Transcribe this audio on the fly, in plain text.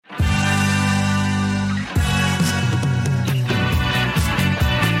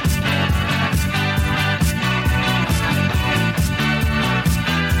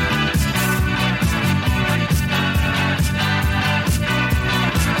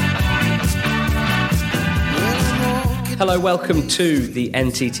Hello, welcome to the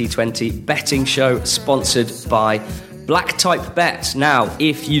NTT20 betting show sponsored by Black Type Bet. Now,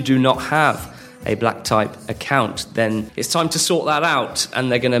 if you do not have a Black Type account, then it's time to sort that out,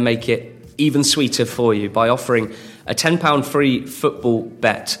 and they're going to make it even sweeter for you by offering a £10 free football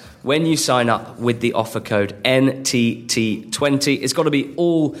bet when you sign up with the offer code NTT20. It's got to be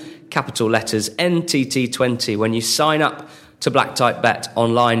all capital letters, NTT20, when you sign up to Black Type Bet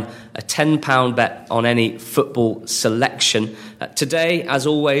online, a £10 bet on any football selection. Today, as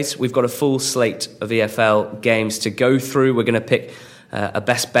always, we've got a full slate of EFL games to go through. We're going to pick a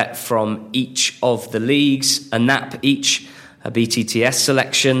best bet from each of the leagues, a nap each, a BTTS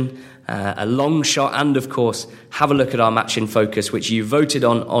selection, a long shot, and of course, have a look at our match in focus, which you voted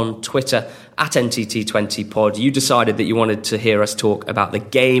on Twitter at NTT20pod. You decided that you wanted to hear us talk about the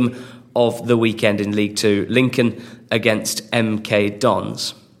game of the weekend in League Two, Lincoln against MK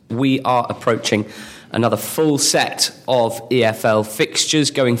Dons. We are approaching another full set of EFL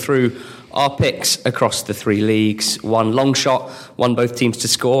fixtures, going through our picks across the three leagues, one long shot, one both teams to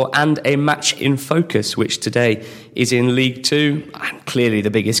score, and a match in focus, which today is in League Two, and clearly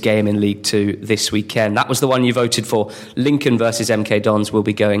the biggest game in League Two this weekend. That was the one you voted for. Lincoln versus MK Dons will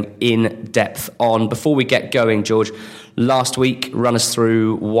be going in depth on. Before we get going, George, last week, run us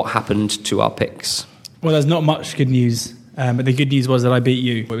through what happened to our picks. Well, there's not much good news, but the good news was that I beat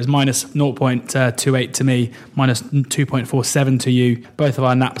you. It was minus 0.28 to me, minus 2.47 to you. Both of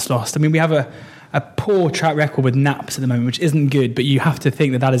our naps lost. I mean, we have a poor track record with naps at the moment, which isn't good, but you have to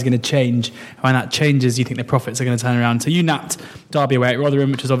think that is going to change. When that changes, you think the profits are going to turn around. So you napped Derby away at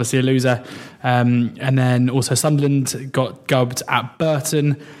Rotherham, which was obviously a loser. And then also Sunderland got gubbed at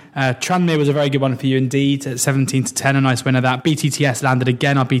Burton. Tranmere was a very good one for you indeed, at 17-10, a nice winner. That BTTS landed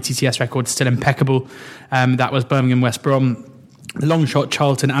again. Our BTTS record is still impeccable. That was Birmingham West Brom. Long shot,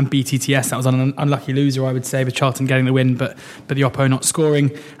 Charlton and BTTS. That was an unlucky loser, I would say, with Charlton getting the win, but the Oppo not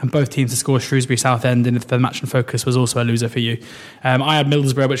scoring, and both teams to score. Shrewsbury Southend in the match in focus was also a loser for you. I had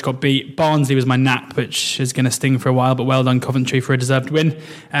Middlesbrough, which got beat. Barnsley was my nap, which is going to sting for a while, but well done Coventry for a deserved win.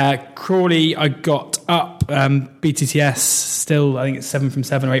 Crawley, I got up. BTTS still, I think it's 7 from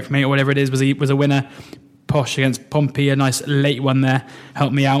 7 or 8 from 8 or whatever it is, was a winner. Posh against Pompey, a nice late one there,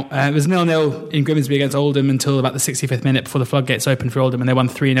 helped me out. It was 0-0 in Grimsby against Oldham until about the 65th minute before the floodgates opened for Oldham, and they won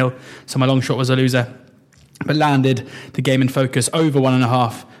 3-0, so my long shot was a loser. But landed the game in focus over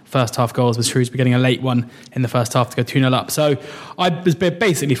 1.5 first half goals, with Shrewsbury getting a late one in the first half to go 2-0 up. So I was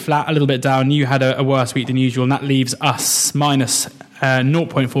basically flat, a little bit down. You had a worse week than usual, and that leaves us minus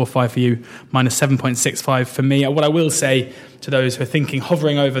 0.45 for you, minus 7.65 for me. What I will say to those who are thinking,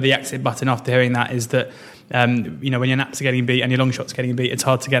 hovering over the exit button after hearing that, is that when your naps are getting beat and your long shots are getting beat, it's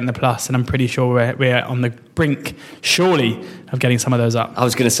hard to get in the plus, and I'm pretty sure we're on the brink, surely, of getting some of those up. I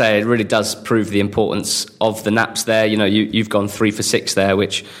was going to say, it really does prove the importance of the naps there. You've gone 3 for 6 there,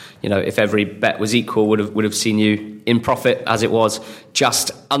 which, if every bet was equal, would have seen you in profit. As it was,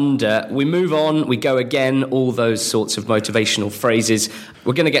 just under. We move on, we go again, all those sorts of motivational phrases.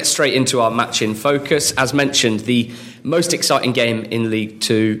 We're going to get straight into our match in focus. As mentioned, the most exciting game in League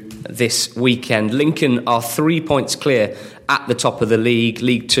Two this weekend. Lincoln are 3 points clear at the top of the league.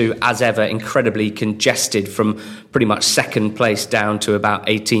 League Two, as ever, incredibly congested, from pretty much second place down to about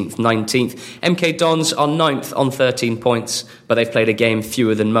 18th, 19th. MK Dons are 9th on 13 points, but they've played a game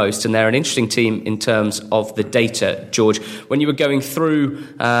fewer than most, and they're an interesting team in terms of the data. George, when you were going through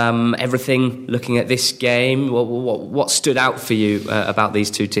everything, looking at this game, what stood out for you about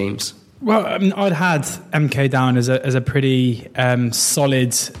these two teams? Well, I'd had MK down as a pretty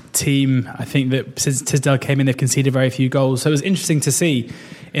solid team. I think that since Tisdale came in, they've conceded very few goals. So it was interesting to see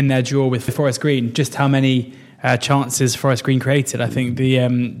in their draw with Forest Green just how many chances Forest Green created. I think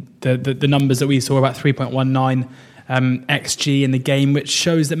the numbers that we saw, about 3.19 XG in the game, which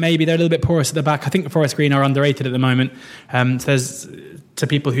shows that maybe they're a little bit porous at the back. I think Forest Green are underrated at the moment. So there's, to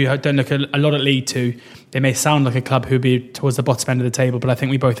people who don't look a lot at League Two, they may sound like a club who would be towards the bottom end of the table, but I think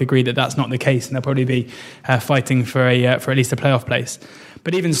we both agree that that's not the case, and they'll probably be fighting for at least a playoff place.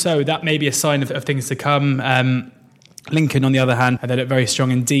 But even so, that may be a sign of things to come. Lincoln, on the other hand, they look very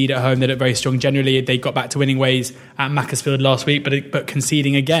strong indeed at home. They look very strong generally. They got back to winning ways at Macclesfield last week, but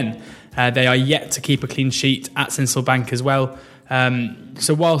conceding again. They are yet to keep a clean sheet at Sincil Bank as well.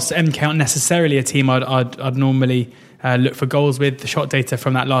 So whilst MK aren't necessarily a team I'd normally look for goals with, the shot data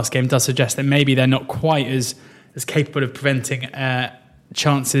from that last game does suggest that maybe they're not quite as capable of preventing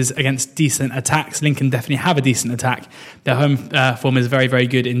chances against decent attacks. Lincoln definitely have a decent attack. Their home form is very, very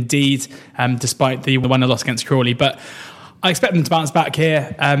good indeed, despite the 1-0 loss against Crawley. But I expect them to bounce back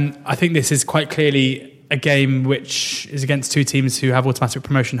here. I think this is quite clearly a game which is against two teams who have automatic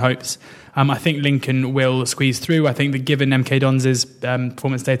promotion hopes. I think Lincoln will squeeze through. I think that given MK Dons'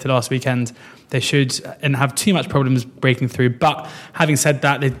 performance data last weekend, they should and have too much problems breaking through. But having said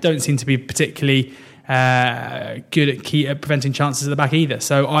that, they don't seem to be particularly good at preventing chances at the back either.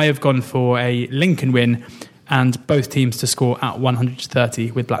 So I have gone for a Lincoln win and both teams to score at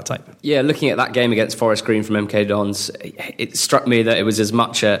 130 with black type. Yeah, looking at that game against Forest Green from MK Dons, it struck me that it was as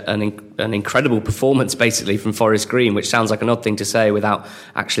much an incredible performance basically from Forest Green, which sounds like an odd thing to say without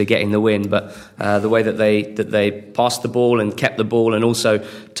actually getting the win, but the way that they passed the ball and kept the ball and also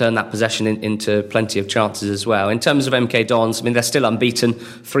turned that possession into plenty of chances as well. In terms of MK Dons, I mean, they're still unbeaten,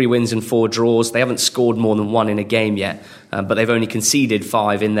 3 wins and 4 draws. They haven't scored more than 1 in a game yet. But they've only conceded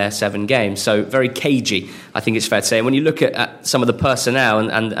 5 in their 7 games. So very cagey, I think it's fair to say. And when you look at some of the personnel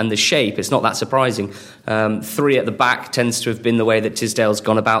and the shape, it's not that surprising. 3 at the back tends to have been the way that Tisdale's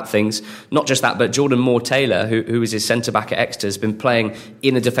gone about things. Not just that, but Jordan Moore-Taylor, who is his centre-back at Exeter, has been playing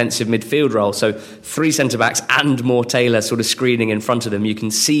in a defensive midfield role. So 3 centre-backs and Moore-Taylor sort of screening in front of them. You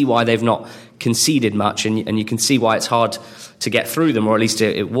can see why they've not conceded much, and you can see why it's hard to get through them, or at least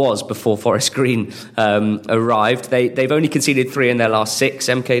it was before Forest Green arrived. They've only conceded 3 in their last 6,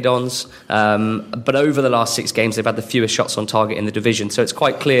 MK Dons, but over the last 6 games they've had the fewest shots on target in the division. So it's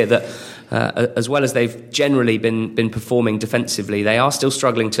quite clear that as well as they've generally been performing defensively, they are still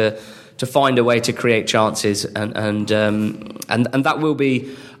struggling to find a way to create chances, and that will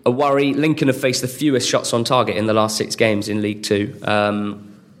be a worry. Lincoln have faced the fewest shots on target in the last 6 games in League 2.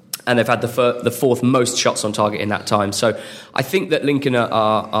 And they've had the 4th most shots on target in that time. So I think that Lincoln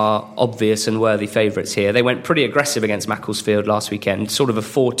are obvious and worthy favourites here. They went pretty aggressive against Macclesfield last weekend, sort of a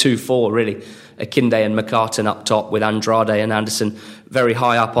 4-2-4 really. Akinde and McCartan up top with Andrade and Anderson very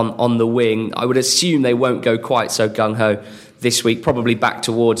high up on the wing. I would assume they won't go quite so gung-ho this week, probably back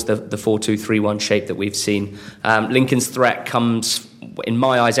towards the 4-2-3-1 shape that we've seen. Lincoln's threat comes, in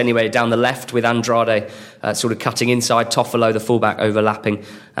my eyes anyway, down the left with Andrade sort of cutting inside, Toffolo, the fullback, overlapping.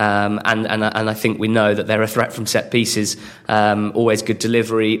 And I think we know that they're a threat from set pieces. Always good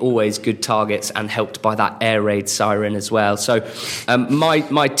delivery, always good targets, and helped by that air raid siren as well. So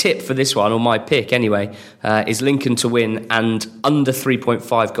my tip for this one, or my pick anyway, is Lincoln to win and under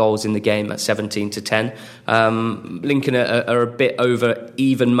 3.5 goals in the game at 17-10. Lincoln are a bit over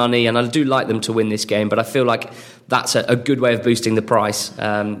even money, and I do like them to win this game, but I feel like that's a good way of boosting the price,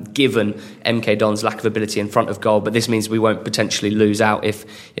 given MK Dons' lack of ability in front of goal. But this means we won't potentially lose out if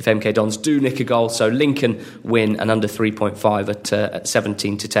MK Dons do nick a goal. So Lincoln win and under 3.5 at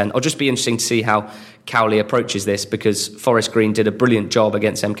 17-10. I'll just be interesting to see how Cowley approaches this, because Forest Green did a brilliant job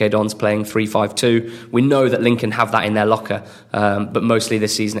against MK Dons playing 3-5-2. We know that Lincoln have that in their locker, but mostly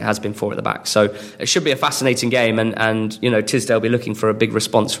this season it has been 4 at the back. So it should be a fascinating game, and you know, Tisdale will be looking for a big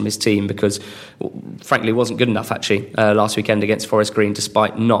response from his team, because frankly wasn't good enough actually last weekend against Forest Green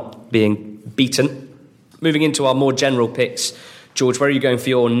despite not being beaten. Moving into our more general picks, George, where are you going for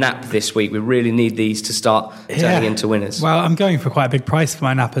your nap this week? We really need these to start turning into winners. Well, I'm going for quite a big price for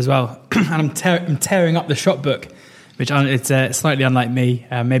my nap as well. And I'm tearing up the shop book, which it's slightly unlike me,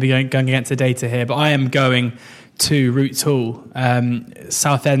 maybe going against the data here, but I am going to Roots Hall,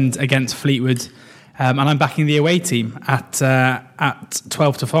 Southend against Fleetwood, and I'm backing the away team at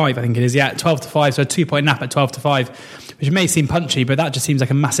 12-5, I think it is. Yeah, 12-5, so a 2-point nap at 12-5, which may seem punchy, but that just seems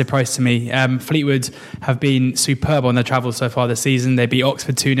like a massive price to me. Fleetwood have been superb on their travels so far this season. They beat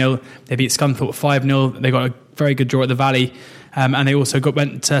Oxford 2-0, they beat Scunthorpe 5-0, they got a very good draw at the Valley, and they also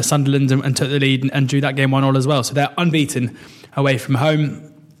went to Sunderland and took the lead and drew that game 1-1 as well. So they're unbeaten away from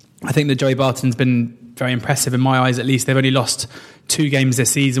home. I think that Joey Barton's been very impressive in my eyes, at least. They've only lost 2 games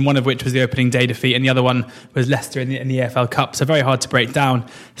this season, one of which was the opening day defeat, and the other one was Leicester in the EFL Cup, so very hard to break down.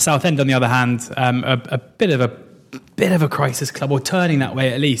 Southend, on the other hand, a bit of a crisis club, or turning that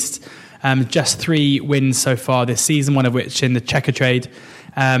way at least. Just 3 wins so far this season, one of which in the Checkatrade,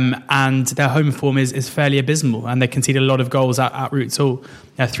 and their home form is fairly abysmal, and they conceded a lot of goals at Roots Hall.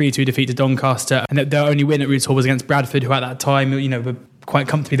 3-2 defeat to Doncaster, and their only win at Roots Hall was against Bradford, who at that time, were quite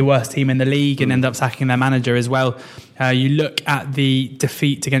comfortably the worst team in the league, and end up sacking their manager as well. You look at the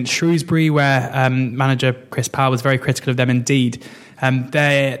defeat against Shrewsbury, where manager Chris Powell was very critical of them indeed.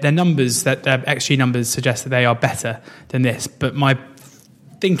 Their numbers, their XG numbers, suggest that they are better than this. But my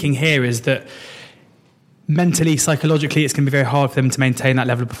thinking here is that mentally, psychologically, it's going to be very hard for them to maintain that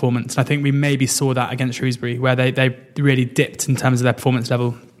level of performance. And I think we maybe saw that against Shrewsbury, where they really dipped in terms of their performance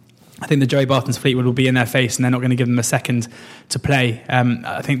level. I think the Joey Barton's Fleetwood will be in their face, and they're not going to give them a second to play.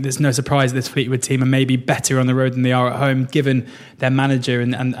 I think there's no surprise that this Fleetwood team are maybe better on the road than they are at home, given their manager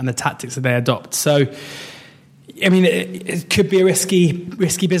and the tactics that they adopt. So I mean, it could be a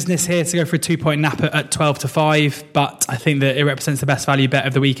risky business here to go for a 2-point nap at 12-5, but I think that it represents the best value bet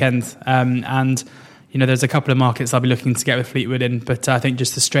of the weekend. And there's a couple of markets I'll be looking to get with Fleetwood in, but I think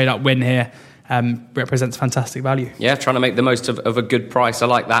just a straight up win here represents fantastic value. Yeah, trying to make the most of a good price. I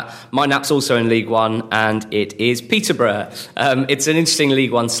like that. My nap's also in League One, and it is Peterborough. It's an interesting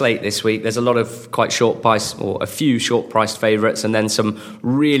League One slate this week. There's a lot of quite short price, or a few short priced favourites, and then some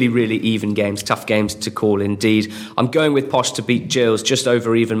really, really even games, tough games to call indeed. I'm going with Posh to beat Gills, just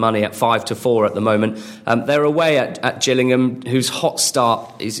over even money at 5-4 at the moment. They're away at Gillingham, whose hot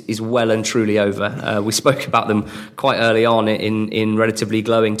start is well and truly over. We spoke about them quite early on in relatively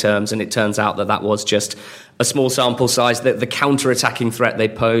glowing terms, and it turns out that was just a small sample size. The counter-attacking threat they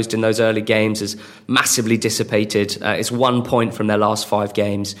posed in those early games has massively dissipated. It's 1 point from their last 5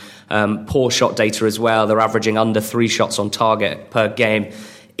 games. Poor shot data as well. They're averaging under 3 shots on target per game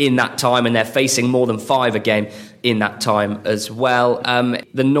in that time, and they're facing more than 5 a game in that time as well.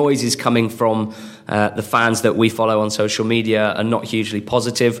 The noise is coming from the fans that we follow on social media are not hugely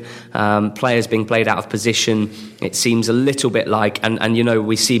positive. Players being played out of position, it seems a little bit like, and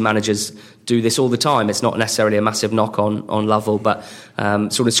we see managers do this all the time. It's not necessarily a massive knock on Lovell, but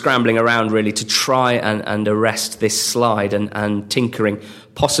sort of scrambling around really to try and arrest this slide and tinkering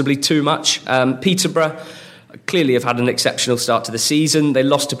possibly too much. Peterborough clearly have had an exceptional start to the season. They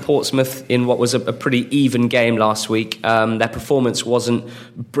lost to Portsmouth in what was a pretty even game last week. Their performance wasn't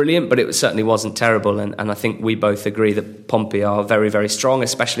brilliant, but it certainly wasn't terrible, and I think we both agree that Pompey are very, very strong,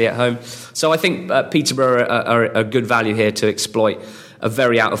 especially at home. So I think Peterborough are a good value here to exploit a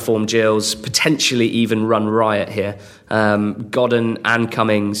very out-of-form Gills, potentially even run riot here. Godden and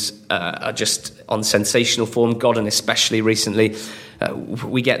Cummings are just on sensational form, Godden especially recently.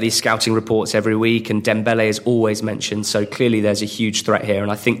 We get these scouting reports every week, and Dembele is always mentioned, so clearly there's a huge threat here,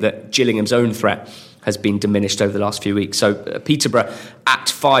 and I think that Gillingham's own threat has been diminished over the last few weeks. So Peterborough at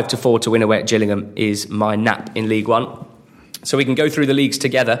 5-4 to win away at Gillingham is my nap in League One. So we can go through the leagues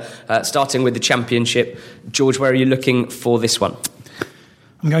together, starting with the Championship. George, where are you looking for this one?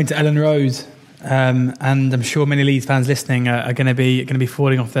 I'm going to Ellen Road, and I'm sure many Leeds fans listening are going to be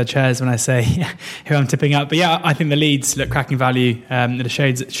falling off their chairs when I say who I'm tipping up. But yeah, I think the Leeds look cracking value. The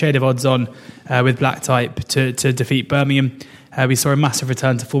shade of odds on with black type to defeat Birmingham. We saw a massive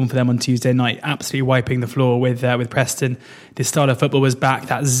return to form for them on Tuesday night, absolutely wiping the floor with Preston. This style of football was back.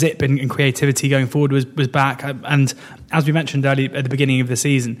 That zip and creativity going forward was back. And as we mentioned earlier at the beginning of the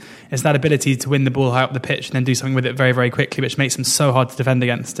season, it's that ability to win the ball high up the pitch and then do something with it very, very quickly, which makes them so hard to defend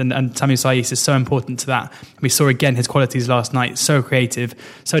against. And Samuel Saiz is so important to that. We saw again his qualities last night, so creative,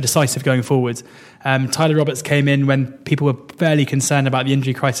 so decisive going forward. Tyler Roberts came in when people were fairly concerned about the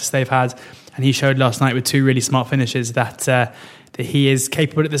injury crisis they've had, and he showed last night with 2 really smart finishes that he is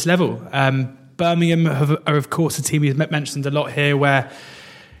capable at this level. Birmingham are of course a team we've mentioned a lot here, where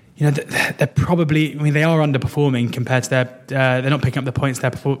they're probably, they are underperforming compared to they're not picking up the points their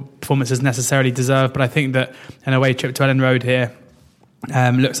performances necessarily deserve. But I think that an away trip to Ellen Road here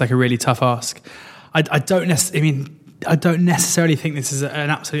looks like a really tough ask. I don't necessarily think this is an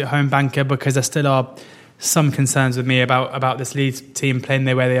absolute home banker, because there still are some concerns with me about this Leeds team playing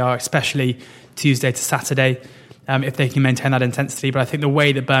the way they are, especially Tuesday to Saturday, if they can maintain that intensity. But I think the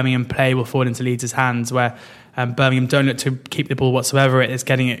way that Birmingham play will fall into Leeds' hands, where Birmingham don't look to keep the ball whatsoever. It is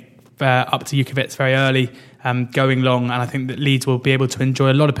getting it up to Jukovic very early, going long, and I think that Leeds will be able to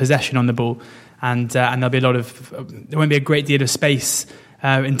enjoy a lot of possession on the ball, and there'll be there won't be a great deal of space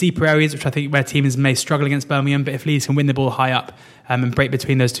in deeper areas, which I think where teams may struggle against Birmingham. But if Leeds can win the ball high up and break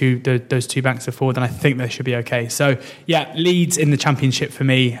between those two banks of forward, then I think they should be okay. So yeah, Leeds in the Championship for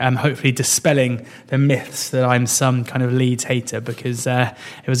me, hopefully dispelling the myths that I'm some kind of Leeds hater, because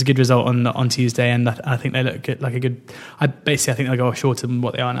it was a good result on Tuesday, and I think they look good, like a good. I think they'll go shorter than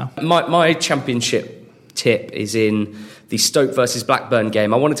what they are now. My Championship tip is in the Stoke versus Blackburn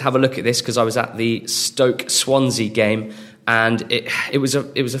game. I wanted to have a look at this because I was at the Stoke Swansea game, and it was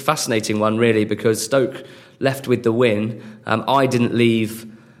a fascinating one really, because Stoke left with the win. I didn't leave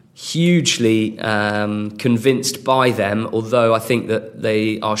hugely convinced by them, although I think that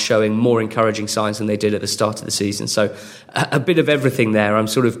they are showing more encouraging signs than they did at the start of the season. So a bit of everything there. I'm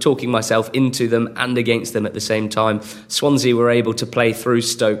sort of talking myself into them and against them at the same time. Swansea were able to play through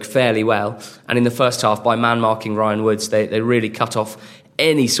Stoke fairly well, and in the first half, by man-marking Ryan Woods, they really cut off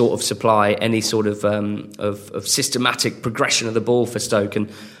any sort of supply, any sort of systematic progression of the ball for Stoke,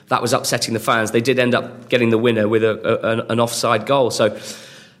 and that was upsetting the fans. They did end up getting the winner with an offside goal. So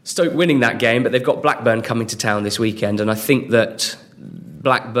Stoke winning that game, but they've got Blackburn coming to town this weekend, and I think that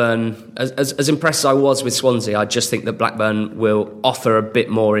Blackburn, as impressed as I was with Swansea, I just think that Blackburn will offer a bit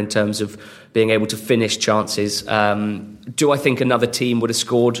more in terms of being able to finish chances. Do I think another team would have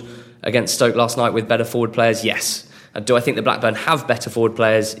scored against Stoke last night with better forward players? Yes. Do I think that Blackburn have better forward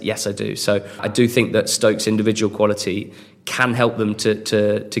players? Yes, I do. So I do think that Stoke's individual quality can help them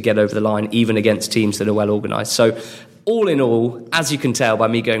to get over the line, even against teams that are well organised. So all in all, as you can tell by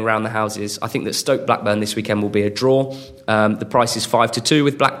me going round the houses, I think that Stoke-Blackburn this weekend will be a draw. The price is 5-2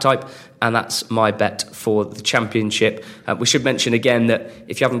 with black type, and that's my bet for the Championship. We should mention again that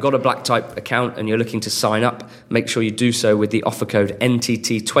if you haven't got a black type account and you're looking to sign up, make sure you do so with the offer code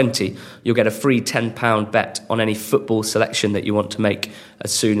NTT20. You'll get a free £10 bet on any football selection that you want to make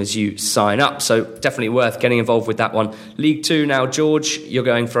as soon as you sign up. So definitely worth getting involved with that one. League 2 now, George, you're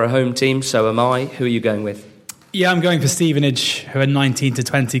going for a home team, so am I. Who are you going with? Yeah, I'm going for Stevenage, who are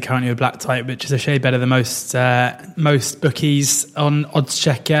 19-20 currently with black type, which is a shade better than most bookies on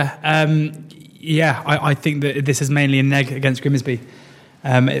Oddschecker. I think that this is mainly a neg against Grimsby.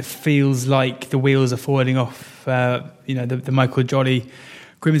 It feels like the wheels are falling off. The Michael Jolly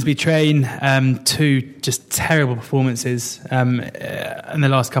Grimsby train. 2 just terrible performances in the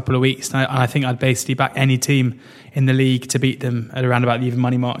last couple of weeks, and I think I'd basically back any team in the league to beat them at around about the even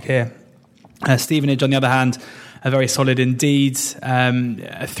money mark here. Stevenage, on the other hand, are very solid indeed.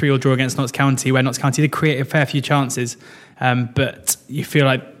 A 3-3 draw against Notts County, where Notts County did create a fair few chances, but you feel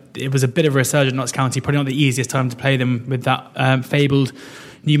like it was a bit of a resurgent Notts County. Probably not the easiest time to play them with that fabled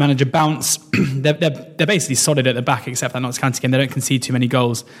new manager bounce. They're basically solid at the back, except that Notts County game. They don't concede too many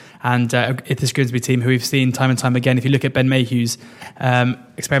goals, and it's this Grimsby team who we've seen time and time again. If you look at Ben Mayhew's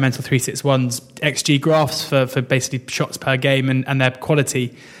experimental 361's XG graphs for basically shots per game and their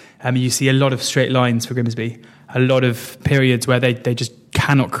quality, you see a lot of straight lines for Grimsby, a lot of periods where they just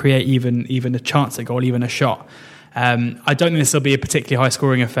cannot create even a chance at goal, even a shot. I don't think this will be a particularly high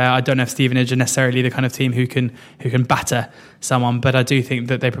scoring affair. I don't know if Stevenage are necessarily the kind of team who can batter someone, but I do think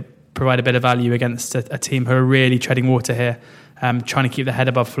that they provide a bit of value against a team who are really treading water here, trying to keep their head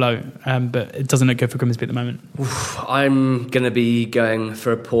above flow. But it doesn't look good for Grimsby at the moment. I'm going to be going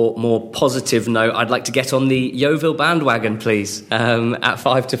for a more positive note. I'd like to get on the Yeovil bandwagon, please, at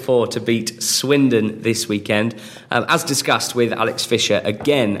 5-4 to beat Swindon this weekend. As discussed with Alex Fisher,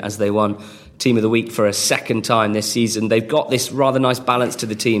 again, as they won Team of the Week for a second time this season. They've got this rather nice balance to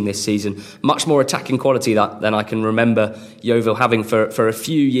the team this season. Much more attacking quality than I can remember Yeovil having for a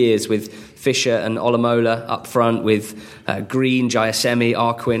few years, with Fisher and Olamola up front, with Green, Jayasemi,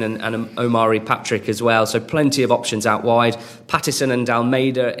 Arquin and Omari Patrick as well. So plenty of options out wide. Pattison and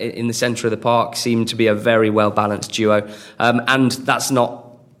Almeida in the centre of the park seem to be a very well-balanced duo. And that's not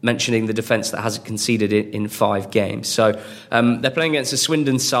mentioning the defence that hasn't conceded it in 5 games. So they're playing against a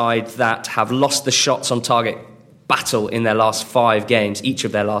Swindon side that have lost the shots on target battle in their last 5 games, each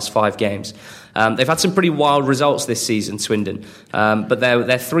of their last 5 games. They've had some pretty wild results this season, Swindon, but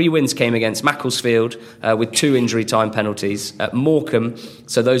their 3 wins came against Macclesfield with 2 injury time penalties, at Morecambe,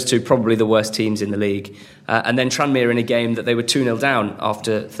 so those 2 probably the worst teams in the league, and then Tranmere in a game that they were 2-0 down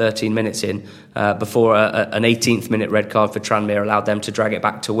after 13 minutes in, before an 18th minute red card for Tranmere allowed them to drag it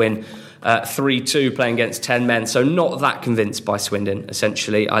back to win 3-2 playing against 10 men. So not that convinced by Swindon,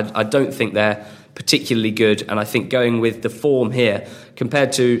 essentially. I don't think they're particularly good, and I think going with the form here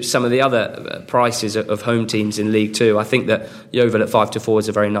compared to some of the other prices of home teams in League 2, I think that Yeovil at 5-4 is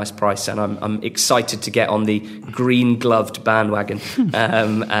a very nice price, and I'm excited to get on the green gloved bandwagon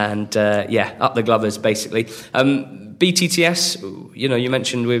up the Glovers basically. BTTS, you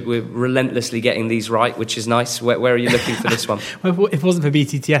mentioned we're relentlessly getting these right, which is nice. Where are you looking for this one? Well, if it wasn't for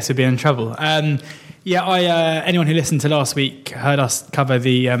BTTS, we'd be in trouble. Anyone who listened to last week heard us cover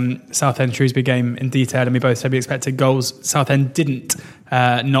the Southend Shrewsbury game in detail, and we both said we expected goals. Southend didn't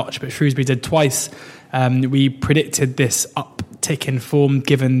notch, but Shrewsbury did twice. We predicted this uptick in form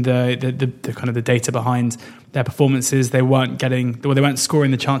given the kind of the data behind their performances. They weren't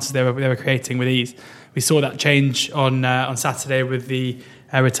scoring the chances they were creating with ease. We saw that change on Saturday with the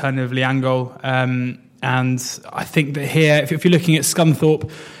return of Liangol, and I think that here, if you're looking at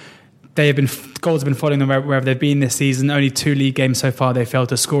Scunthorpe, goals have been following them wherever they've been this season. Only 2 league games so far they failed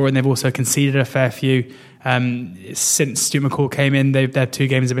to score, and they've also conceded a fair few. Since Stuart McCall came in, their 2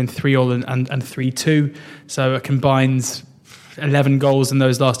 games have been 3-3 and 3-2. So a combined 11 goals in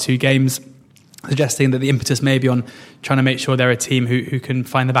those last 2 games, suggesting that the impetus may be on trying to make sure they're a team who can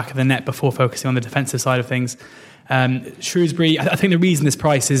find the back of the net before focusing on the defensive side of things. Shrewsbury, I think the reason this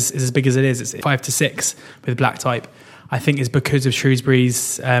price is as big as it is, it's 5-6 with black type, I think is because of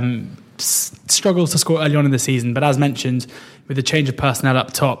Shrewsbury's struggles to score early on in the season. But as mentioned, with the change of personnel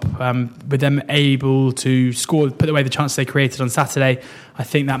up top, with them able to score, put away the chances they created on Saturday, I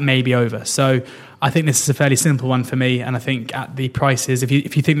think that may be over. So I think this is a fairly simple one for me, and I think at the prices, if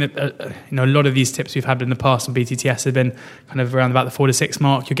you think that a lot of these tips we've had in the past on BTTS have been kind of around about the 4 to 6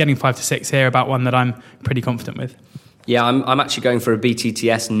 mark, you're getting 5 to 6 here, about one that I'm pretty confident with. Yeah, I'm actually going for a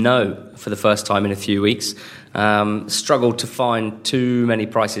BTTS no for the first time in a few weeks. Struggled to find too many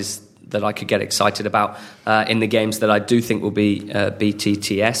prices that I could get excited about in the games that I do think will be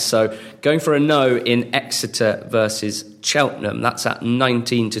BTTS. So going for a no in Exeter versus Cheltenham. That's at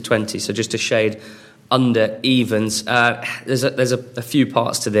 19 to 20, so just a shade under evens. There's a few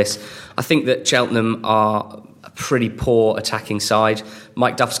parts to this. I think that Cheltenham are a pretty poor attacking side.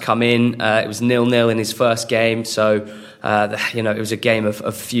 Mike Duff's come in. It was 0-0 in his first game, so it was a game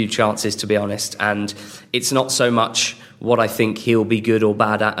of few chances, to be honest. And it's not so much what I think he'll be good or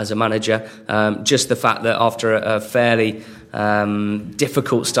bad at as a manager. Just the fact that after a fairly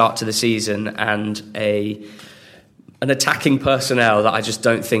difficult start to the season and an attacking personnel that I just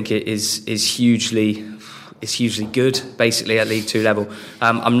don't think is hugely good, basically, at League 2 level.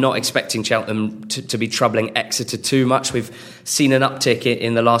 I'm not expecting Cheltenham to be troubling Exeter too much. We've seen an uptick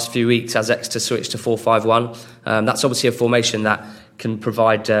in the last few weeks as Exeter switched to 4-5-1. That's obviously a formation that can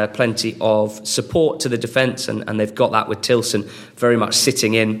provide plenty of support to the defence, and they've got that with Tilson very much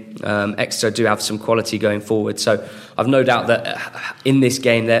sitting in. Exeter do have some quality going forward, so I've no doubt that in this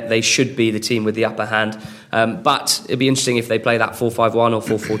game they should be the team with the upper hand. But it'd be interesting if they play that 4-5-1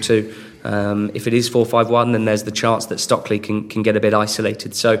 or 4-4-2. If it is 4-5-1, then there's the chance that Stockley can get a bit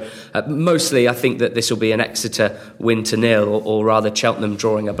isolated. So mostly I think that this will be an Exeter win to 0, or rather Cheltenham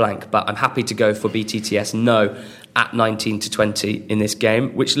drawing a blank. But I'm happy to go for BTTS no at 19 to 20 in this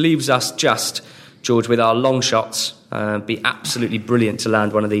game, which leaves us just, George, with our long shots. Be absolutely brilliant to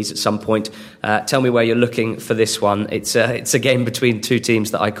land one of these at some point. Tell me where you're looking for this one. It's a game between two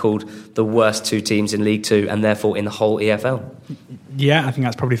teams that I called the worst two teams in League 2 and therefore in the whole EFL. Yeah, I think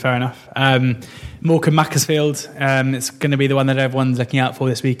that's probably fair enough. Morecambe Macclesfield, it's going to be the one that everyone's looking out for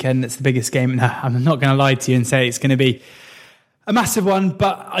this weekend. It's the biggest game. No, I'm not going to lie to you and say it's going to be a massive one,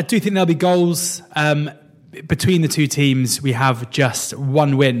 but I do think there'll be goals. Between the two teams, we have just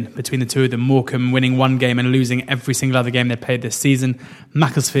one win between the two of them. Morecambe winning one game and losing every single other game they've played this season.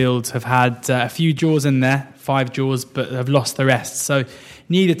 Macclesfield have had a few draws in there, 5 draws, but have lost the rest. So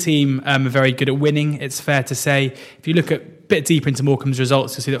neither team are very good at winning, it's fair to say. If you look a bit deeper into Morecambe's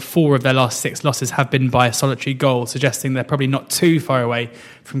results, you'll see that 4 of their last 6 losses have been by a solitary goal, suggesting they're probably not too far away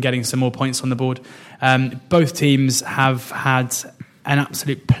from getting some more points on the board. Both teams have had an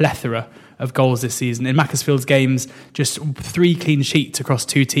absolute plethora of goals this season. In Macclesfield's games, just 3 clean sheets across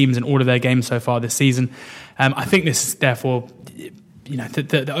 2 teams in all of their games so far this season. I think this is therefore,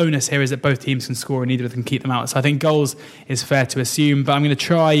 the onus here is that both teams can score and neither of them can keep them out. So I think goals is fair to assume, but I'm going to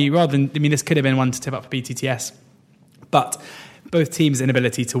try, this could have been one to tip up for BTTS, but both teams'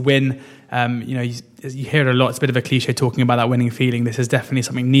 inability to win, you hear it a lot, it's a bit of a cliche talking about that winning feeling. This is definitely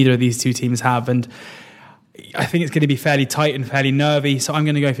something neither of these two teams have, and I think it's going to be fairly tight and fairly nervy, so I'm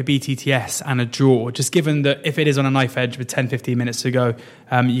going to go for BTTS and a draw, just given that if it is on a knife edge with 10-15 minutes to go,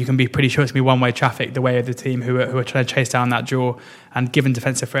 you can be pretty sure it's going to be one-way traffic the way of the team who are trying to chase down that draw, and given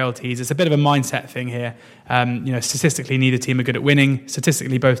defensive frailties, it's a bit of a mindset thing here. Statistically, neither team are good at winning.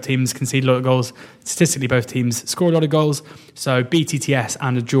 Statistically, both teams concede a lot of goals. Statistically, both teams score a lot of goals, so BTTS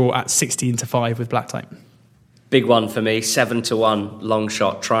and a draw at 16-5 with black type. Big one for me, 7-1 long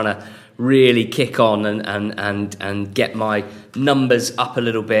shot, trying to really kick on and get my numbers up a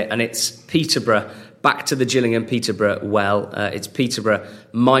little bit, and it's Peterborough back to the Gillingham Peterborough it's Peterborough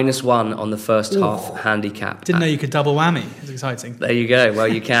 -1 on the first half handicap. Didn't know you could double whammy. It's exciting. There you go. Well,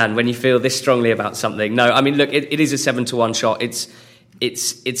 you can when you feel this strongly about something. No, I mean, look, it is a 7-1 shot. It's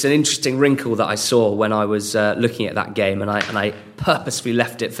an interesting wrinkle that I saw when I was looking at that game, and I purposefully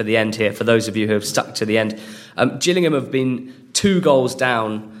left it for the end here for those of you who have stuck to the end. Gillingham have been 2 goals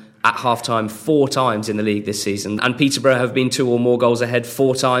down at half-time 4 times in the league this season, and Peterborough have been 2 or more goals ahead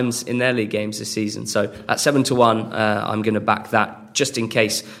 4 times in their league games this season. So at 7-1, I'm going to back that just in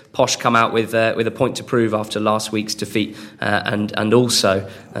case Posh come out with a point to prove after last week's defeat, and also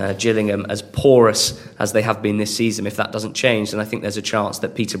Gillingham as porous as they have been this season. If that doesn't change, then I think there's a chance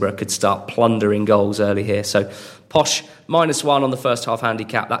that Peterborough could start plundering goals early here. So Posh -1 on the first half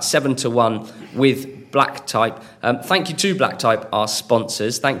handicap. That's 7-1 with Black Type. Thank you to Black Type, our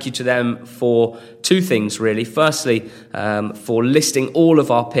sponsors. Thank you to them for 2 things, really. Firstly, for listing all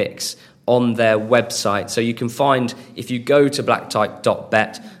of our picks on their website. So you can find, if you go to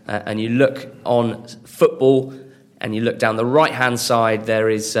blacktype.bet and you look on football and you look down the right-hand side, there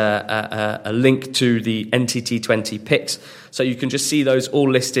is a link to the NTT20 picks. So you can just see those all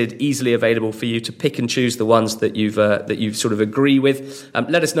listed, easily available for you to pick and choose the ones that you've sort of agree with.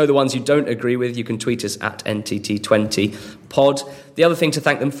 Let us know the ones you don't agree with. You can tweet us at NTT20pod. The other thing to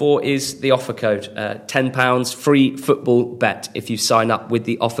thank them for is the offer code, £10 free football bet if you sign up with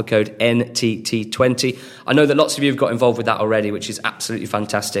the offer code NTT20. I know that lots of you have got involved with that already, which is absolutely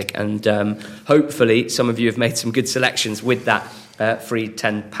fantastic, and hopefully some of you have made some good selections with that free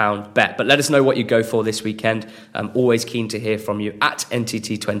 £10 bet. But let us know what you go for this weekend. I'm always keen to hear from you at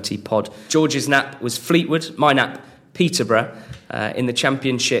NTT20pod. George's nap was Fleetwood, my nap Peterborough. In the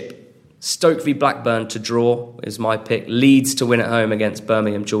Championship, Stoke v Blackburn to draw is my pick. Leeds to win at home against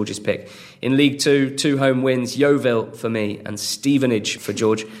Birmingham, George's pick. In League 2, 2 home wins, Yeovil for me and Stevenage for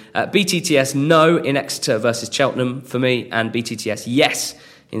George. BTTS no in Exeter versus Cheltenham for me, and BTTS yes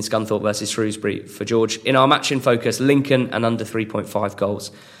in Scunthorpe versus Shrewsbury for George. In our match in focus, Lincoln and under 3.5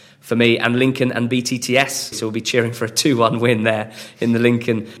 goals for me, and Lincoln and BTTS. So we'll be cheering for a 2-1 win there in the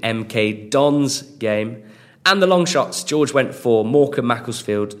Lincoln MK Dons game. And the long shots, George went for Morecambe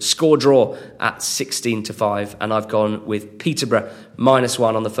Macclesfield, score draw at 16-5, and I've gone with Peterborough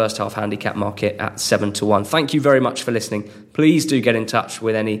 -1 on the first half handicap market at 7-1. Thank you very much for listening. Please do get in touch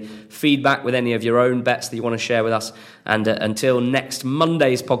with any feedback, with any of your own bets that you want to share with us. And until next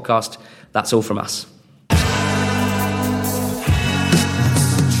Monday's podcast, that's all from us.